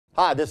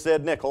Hi, this is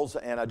Ed Nichols,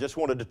 and I just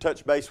wanted to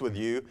touch base with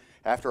you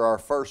after our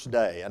first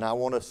day. And I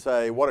want to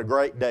say what a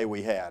great day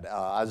we had.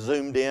 I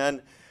zoomed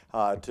in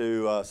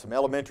to some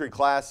elementary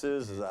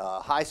classes,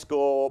 high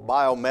school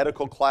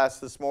biomedical class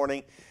this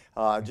morning.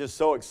 Just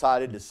so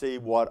excited to see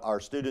what our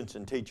students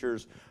and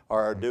teachers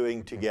are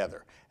doing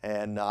together.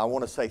 And I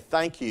want to say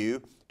thank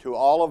you to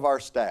all of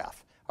our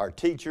staff, our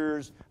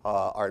teachers,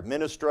 our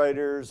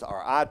administrators,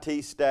 our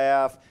IT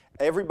staff,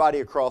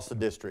 everybody across the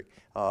district.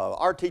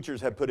 Our teachers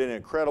have put in an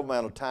incredible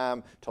amount of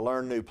time to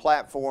learn new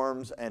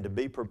platforms and to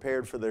be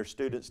prepared for their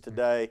students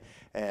today.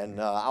 And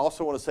I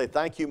also want to say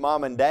thank you,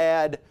 Mom and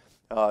Dad.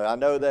 I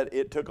know that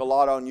it took a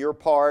lot on your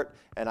part,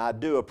 and I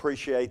do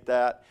appreciate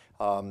that.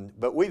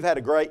 But we've had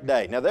a great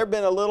day. Now, there have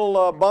been a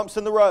little bumps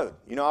in the road.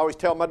 You know, I always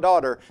tell my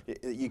daughter,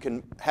 you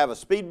can have a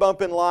speed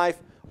bump in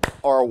life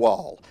or a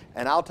wall,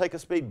 and I'll take a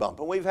speed bump.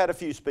 And we've had a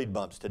few speed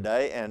bumps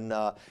today, and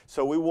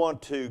so we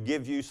want to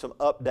give you some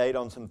update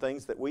on some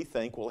things that we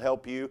think will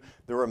help you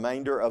the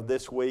remainder of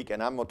this week.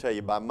 And I'm going to tell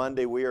you, by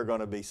Monday, we are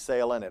going to be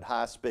sailing at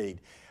high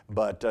speed.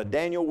 But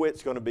Daniel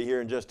Witt's going to be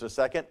here in just a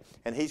second,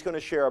 and he's going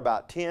to share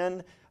about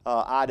 10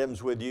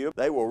 items with you.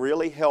 They will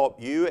really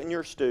help you and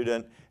your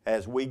student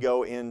as we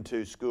go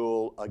into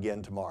school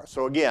again tomorrow.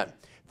 So again,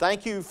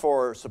 thank you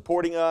for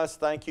supporting us.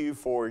 Thank you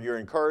for your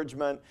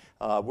encouragement.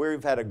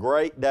 We've had a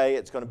great day.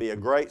 It's going to be a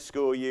great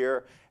school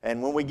year.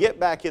 And when we get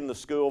back in the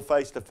school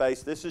face to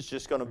face, this is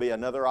just going to be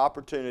another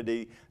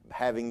opportunity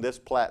having this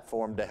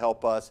platform to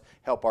help us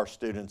help our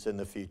students in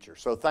the future.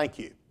 So thank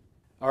you.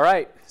 All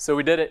right, so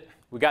we did it.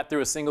 We got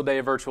through a single day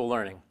of virtual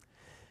learning.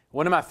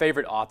 One of my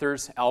favorite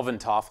authors, Alvin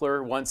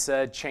Toffler, once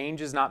said,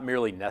 "Change is not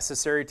merely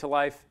necessary to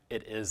life,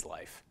 it is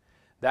life."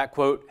 That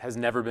quote has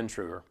never been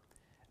truer.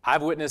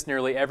 I've witnessed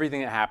nearly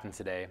everything that happened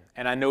today,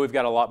 and I know we've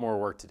got a lot more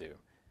work to do.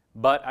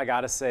 But I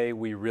gotta say,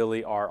 we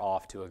really are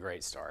off to a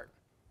great start.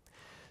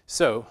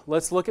 So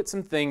let's look at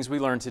some things we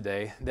learned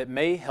today that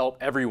may help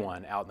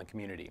everyone out in the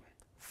community.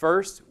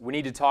 First, we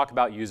need to talk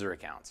about user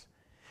accounts.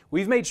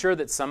 We've made sure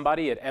that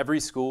somebody at every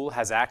school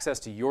has access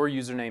to your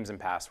usernames and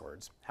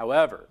passwords.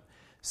 However,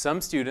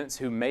 some students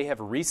who may have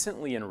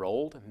recently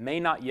enrolled may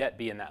not yet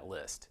be in that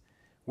list.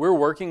 We're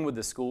working with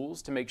the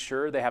schools to make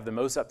sure they have the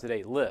most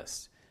up-to-date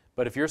list.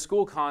 But if your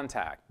school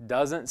contact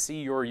doesn't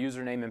see your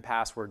username and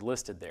password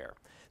listed there,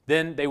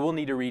 then they will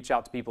need to reach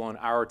out to people on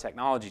our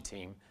technology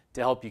team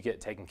to help you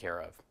get taken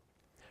care of.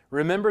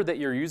 Remember that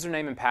your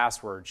username and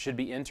password should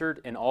be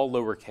entered in all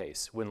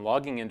lowercase when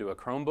logging into a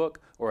Chromebook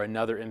or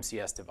another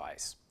MCS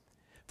device.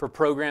 For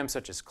programs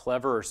such as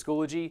Clever or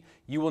Schoology,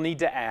 you will need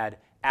to add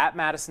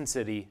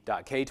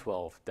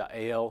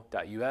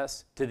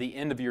 @madisoncity.k12.al.us to the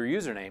end of your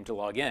username to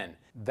log in.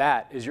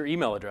 That is your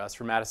email address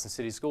for Madison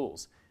City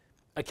Schools.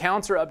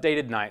 Accounts are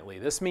updated nightly.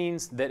 This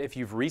means that if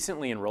you've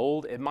recently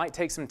enrolled, it might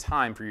take some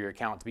time for your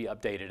account to be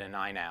updated in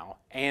iNow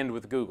and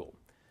with Google.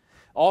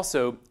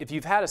 Also, if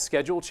you've had a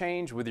schedule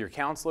change with your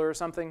counselor or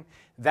something,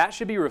 that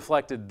should be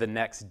reflected the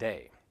next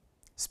day.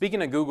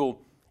 Speaking of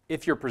Google,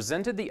 if you're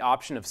presented the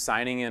option of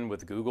signing in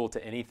with Google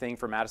to anything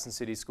for Madison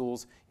City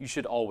Schools, you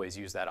should always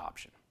use that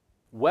option.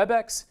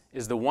 WebEx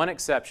is the one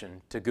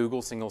exception to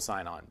Google Single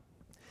Sign-On.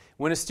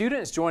 When a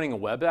student is joining a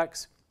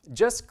WebEx,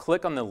 just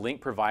click on the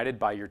link provided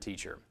by your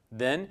teacher.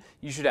 Then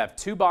you should have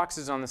two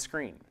boxes on the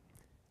screen.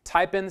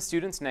 Type in the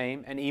student's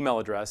name and email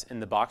address in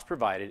the box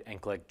provided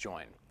and click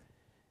Join.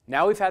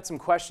 Now we've had some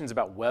questions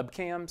about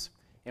webcams,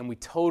 and we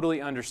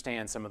totally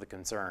understand some of the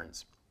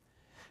concerns.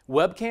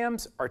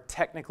 Webcams are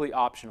technically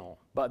optional,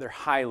 but they're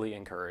highly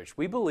encouraged.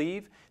 We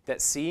believe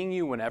that seeing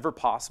you whenever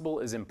possible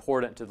is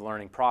important to the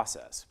learning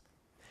process.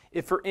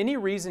 If for any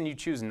reason you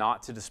choose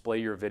not to display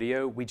your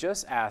video, we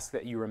just ask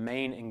that you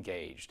remain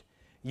engaged.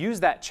 Use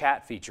that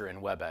chat feature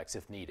in WebEx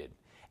if needed,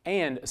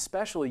 and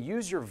especially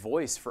use your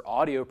voice for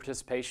audio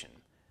participation.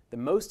 The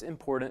most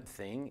important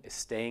thing is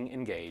staying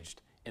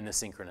engaged in the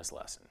synchronous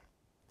lesson.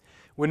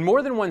 When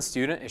more than one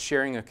student is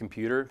sharing a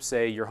computer,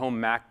 say your home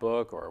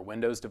MacBook or a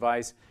Windows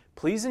device,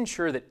 please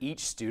ensure that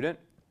each student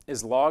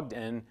is logged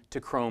in to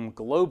Chrome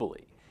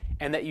globally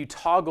and that you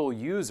toggle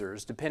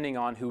users depending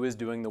on who is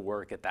doing the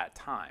work at that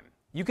time.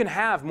 You can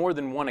have more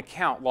than one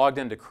account logged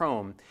into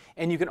Chrome,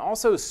 and you can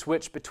also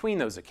switch between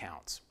those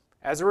accounts.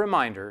 As a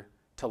reminder,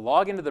 to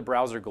log into the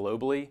browser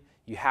globally,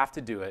 you have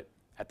to do it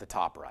at the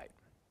top right.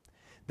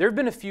 There have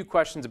been a few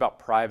questions about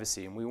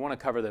privacy, and we want to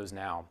cover those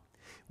now.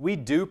 We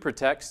do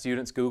protect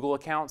students' Google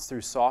accounts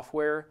through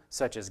software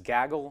such as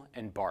Gaggle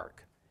and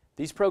Bark.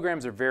 These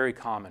programs are very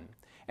common,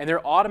 and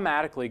they're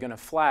automatically going to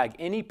flag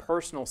any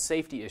personal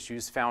safety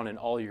issues found in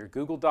all your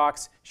Google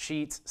Docs,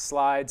 Sheets,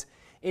 Slides,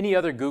 any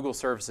other Google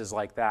services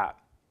like that.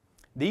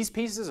 These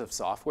pieces of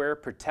software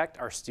protect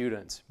our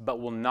students, but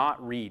will not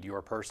read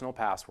your personal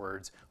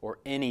passwords or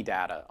any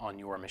data on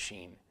your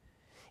machine.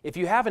 If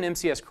you have an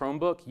MCS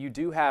Chromebook, you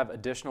do have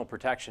additional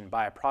protection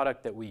by a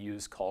product that we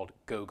use called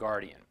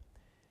GoGuardian.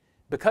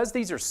 Because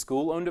these are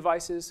school-owned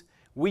devices,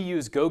 we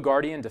use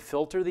GoGuardian to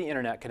filter the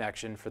internet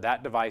connection for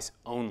that device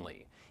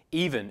only,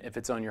 even if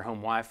it's on your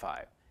home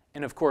Wi-Fi,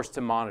 and of course to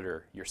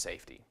monitor your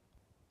safety.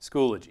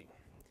 Schoology.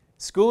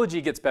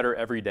 Schoology gets better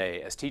every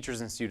day as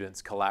teachers and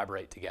students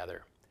collaborate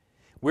together.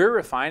 We're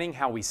refining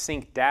how we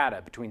sync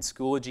data between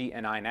Schoology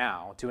and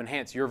iNow to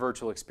enhance your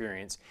virtual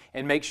experience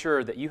and make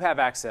sure that you have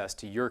access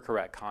to your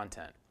correct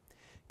content.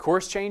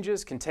 Course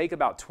changes can take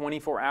about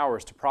 24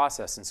 hours to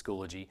process in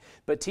Schoology,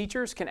 but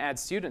teachers can add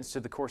students to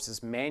the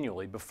courses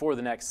manually before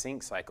the next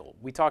sync cycle.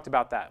 We talked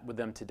about that with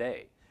them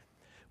today.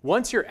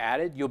 Once you're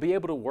added, you'll be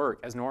able to work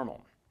as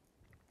normal.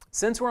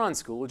 Since we're on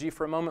Schoology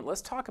for a moment,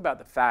 let's talk about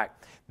the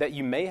fact that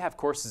you may have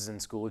courses in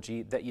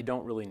Schoology that you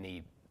don't really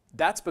need.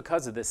 That's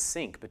because of this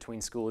sync between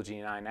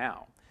Schoology and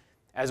iNow,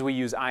 as we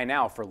use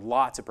iNow for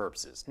lots of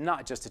purposes,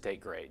 not just to take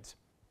grades.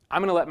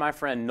 I'm going to let my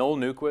friend Noel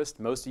Newquist,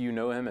 most of you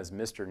know him as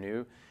Mr.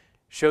 New,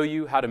 show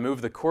you how to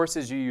move the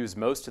courses you use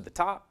most to the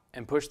top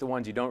and push the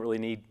ones you don't really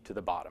need to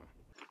the bottom.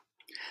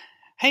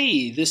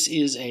 Hey, this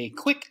is a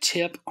quick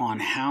tip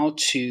on how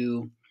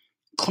to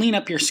clean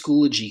up your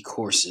Schoology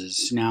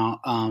courses.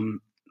 Now,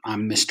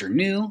 I'm Mr.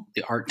 New,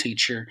 the art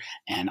teacher,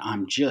 and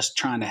I'm just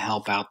trying to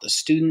help out the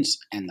students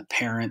and the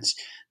parents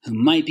who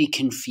might be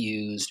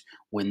confused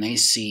when they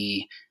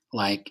see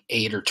like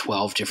 8 or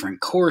 12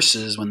 different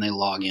courses when they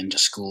log into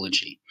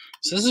Schoology.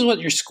 So this is what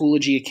your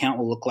Schoology account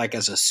will look like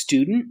as a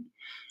student.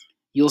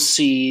 You'll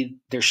see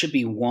there should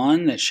be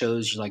one that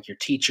shows like your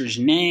teacher's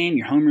name,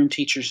 your homeroom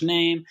teacher's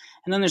name,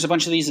 and then there's a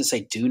bunch of these that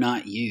say do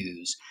not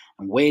use.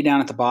 And way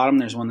down at the bottom,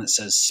 there's one that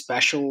says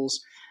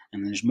specials,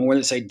 and there's more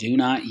that say do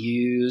not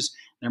use.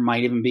 There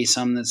might even be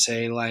some that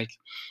say like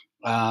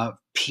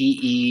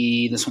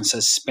PE, this one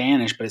says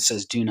Spanish, but it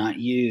says do not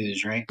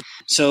use, right?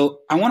 So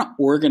I want to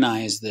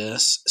organize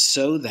this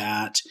so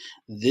that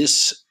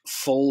this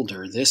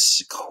folder,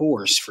 this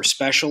course for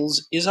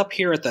specials is up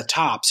here at the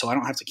top, so I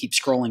don't have to keep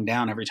scrolling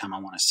down every time I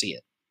want to see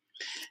it.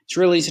 It's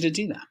real easy to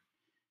do that.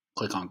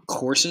 Click on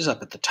courses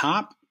up at the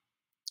top.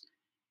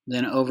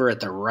 Then over at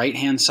the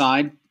right-hand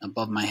side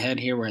above my head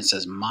here where it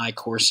says my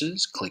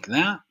courses, click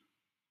that.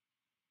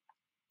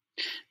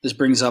 This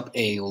brings up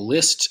a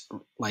list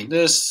like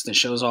this that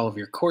shows all of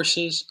your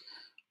courses.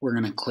 We're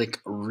going to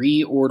click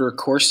reorder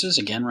courses,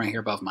 again right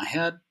here above my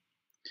head.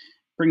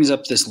 Brings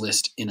up this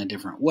list in a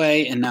different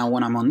way, and now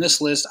when I'm on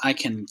this list, I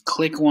can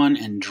click one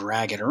and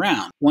drag it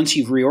around. Once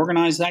you've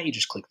reorganized that, you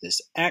just click this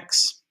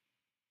X.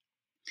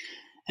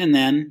 And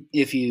then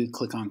if you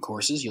click on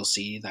courses, you'll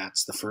see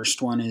that's the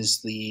first one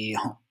is the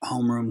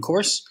homeroom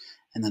course,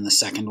 and then the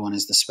second one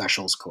is the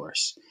specials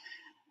course.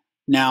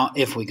 Now,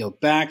 if we go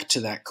back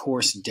to that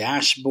course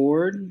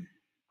dashboard,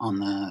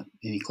 if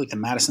you click the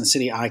Madison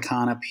City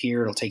icon up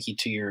here, it'll take you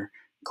to your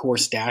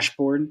course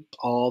dashboard.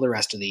 All the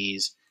rest of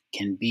these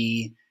can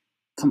be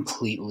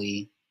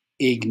completely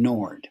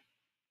ignored.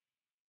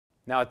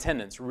 Now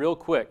attendance, real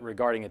quick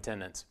regarding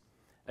attendance.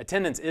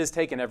 Attendance is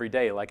taken every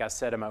day, like I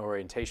said in my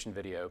orientation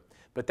video,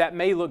 but that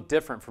may look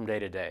different from day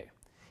to day.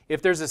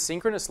 If there's a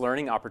synchronous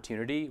learning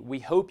opportunity, we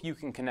hope you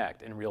can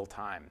connect in real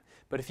time.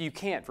 But if you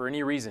can't for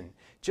any reason,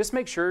 just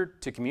make sure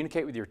to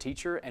communicate with your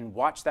teacher and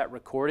watch that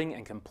recording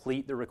and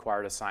complete the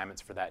required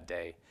assignments for that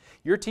day.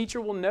 Your teacher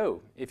will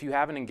know if you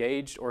haven't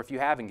engaged or if you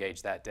have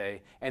engaged that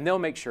day, and they'll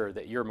make sure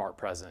that you're marked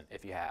present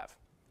if you have.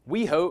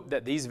 We hope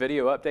that these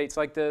video updates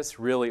like this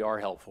really are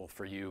helpful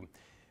for you.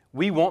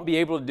 We won't be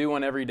able to do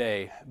one every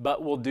day,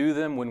 but we'll do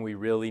them when we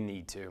really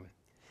need to.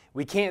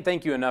 We can't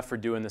thank you enough for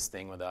doing this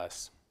thing with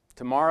us.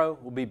 Tomorrow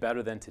will be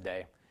better than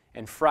today,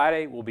 and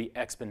Friday will be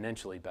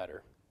exponentially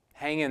better.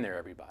 Hang in there,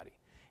 everybody,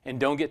 and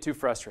don't get too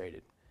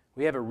frustrated.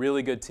 We have a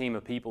really good team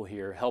of people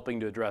here helping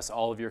to address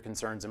all of your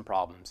concerns and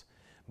problems,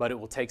 but it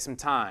will take some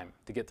time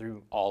to get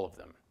through all of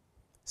them.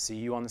 See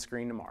you on the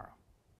screen tomorrow.